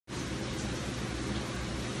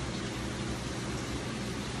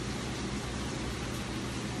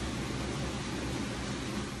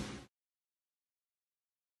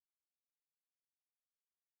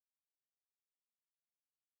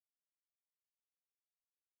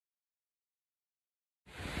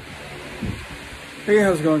Hey,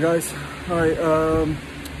 how's it going, guys? All right,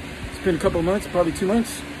 it's been a couple months, probably 2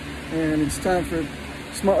 months, and it's time for a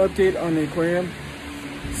small update on the aquarium.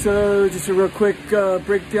 So just a real quick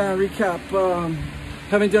breakdown, recap.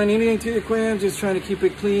 Haven't done anything to the aquarium, just trying to keep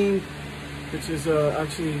it clean, which is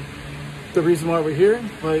actually the reason why we're here,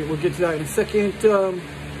 but we'll get to that in a second.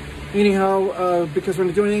 Anyhow, because we're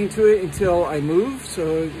not doing anything to it until I move,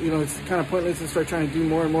 so you know it's kind of pointless to start trying to do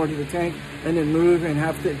more and more to the tank and then move and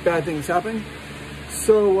have bad things happen.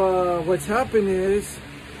 So what's happened is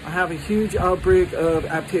I have a huge outbreak of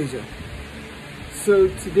Aiptasia. So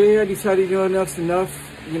today I decided, you know, enough's enough.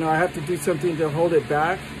 You know, I have to do something to hold it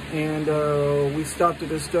back, and we stopped at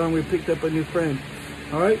the store and we picked up a new friend.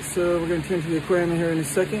 All right, so we're going to turn to the aquarium here in a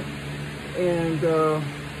second and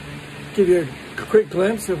give you a quick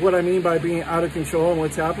glimpse of what I mean by being out of control and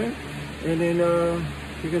what's happened, and then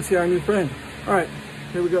you can see our new friend. All right,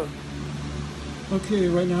 here we go. Okay,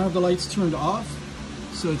 right now the light's turned off,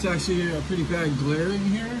 so it's actually a pretty bad glare in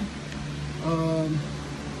here. Let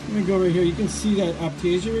me go right here. You can see that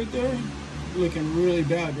Aiptasia right there, looking really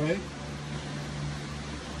bad, right?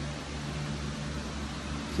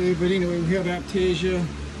 Okay, but anyway, we have Aiptasia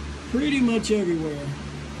pretty much everywhere.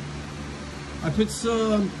 I put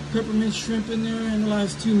some peppermint shrimp in there in the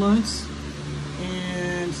last 2 months,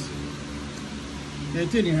 and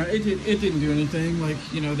it didn't do anything. Like,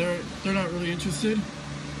 you know, they're not really interested.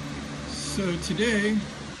 So today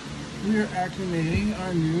we are acclimating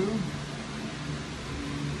our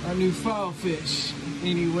new foul fish.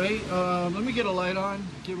 Anyway, let me get a light on,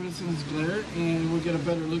 get rid of some of this glare, and we'll get a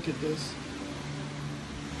better look at this.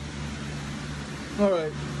 All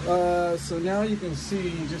right, so now you can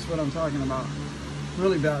see just what I'm talking about.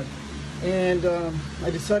 Really bad. And I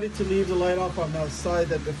decided to leave the light off on the side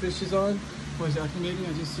that the fish is on. While he's acclimating,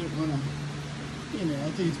 I just sort of want to, you know,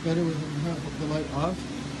 I think it's better with the light off.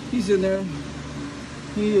 He's in there.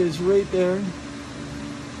 He is right there.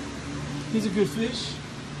 He's a good fish.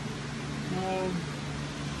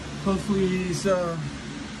 Hopefully he's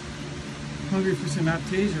hungry for some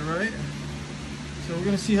Aiptasia, right? So we're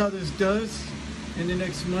going to see how this does in the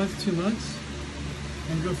next month, 2 months,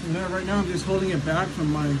 and go from there. Right now I'm just holding it back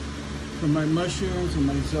from my mushrooms and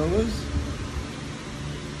my zoas.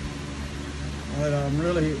 But I'm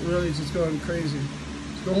really just going crazy.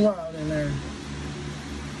 It's going wild in there.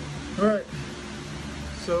 All right,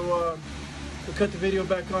 so we'll cut the video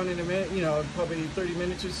back on in a minute, you know, probably 30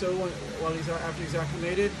 minutes or so while after he's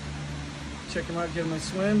acclimated. Check him out, give him a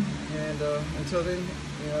swim, and until then,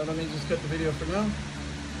 you know, let me just cut the video for now.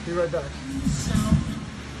 Be right back.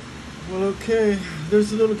 Well, okay,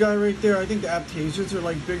 there's a little guy right there. I think the Aiptasias are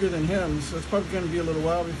like bigger than him, so it's probably going to be a little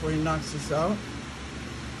while before he knocks this out.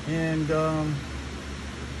 And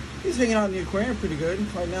he's hanging out in the aquarium pretty good.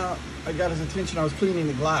 Right now, I got his attention. I was cleaning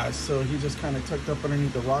the glass, so he just kind of tucked up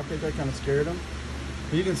underneath the rock right there, kind of scared him.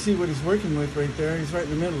 But you can see what he's working with right there. He's right in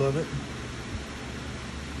the middle of it.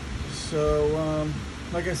 So,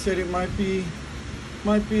 like I said, it might be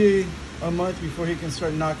a month before he can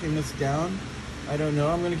start knocking this down. I don't know.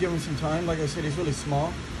 I'm going to give him some time. Like I said, he's really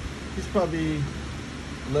small. He's probably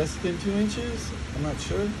less than 2 inches. I'm not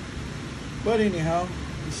sure. But anyhow,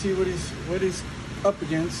 you see what he's up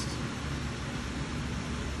against.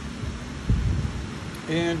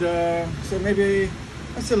 And so maybe,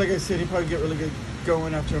 like I said, he'll probably get really good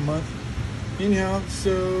going after a month. Anyhow,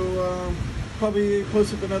 so probably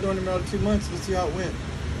post up another one in about 2 months. Let's see how it went.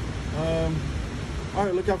 All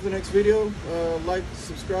right, look out for the next video. Like,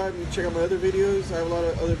 subscribe, and check out my other videos. I have a lot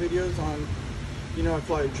of other videos on, you know, I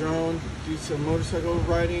fly a drone, do some motorcycle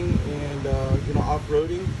riding, and you know,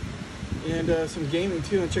 off-roading, and some gaming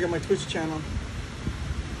too. And check out my Twitch channel.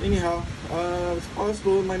 Anyhow, it's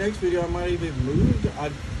possible in my next video I might even move.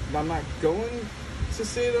 I'm not going to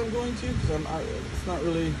say that I'm going to, because it's not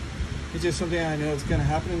really. It's just something I know is going to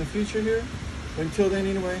happen in the future here. But until then,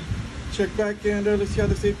 anyway, check back and let's see how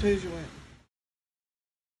this Aiptasia went.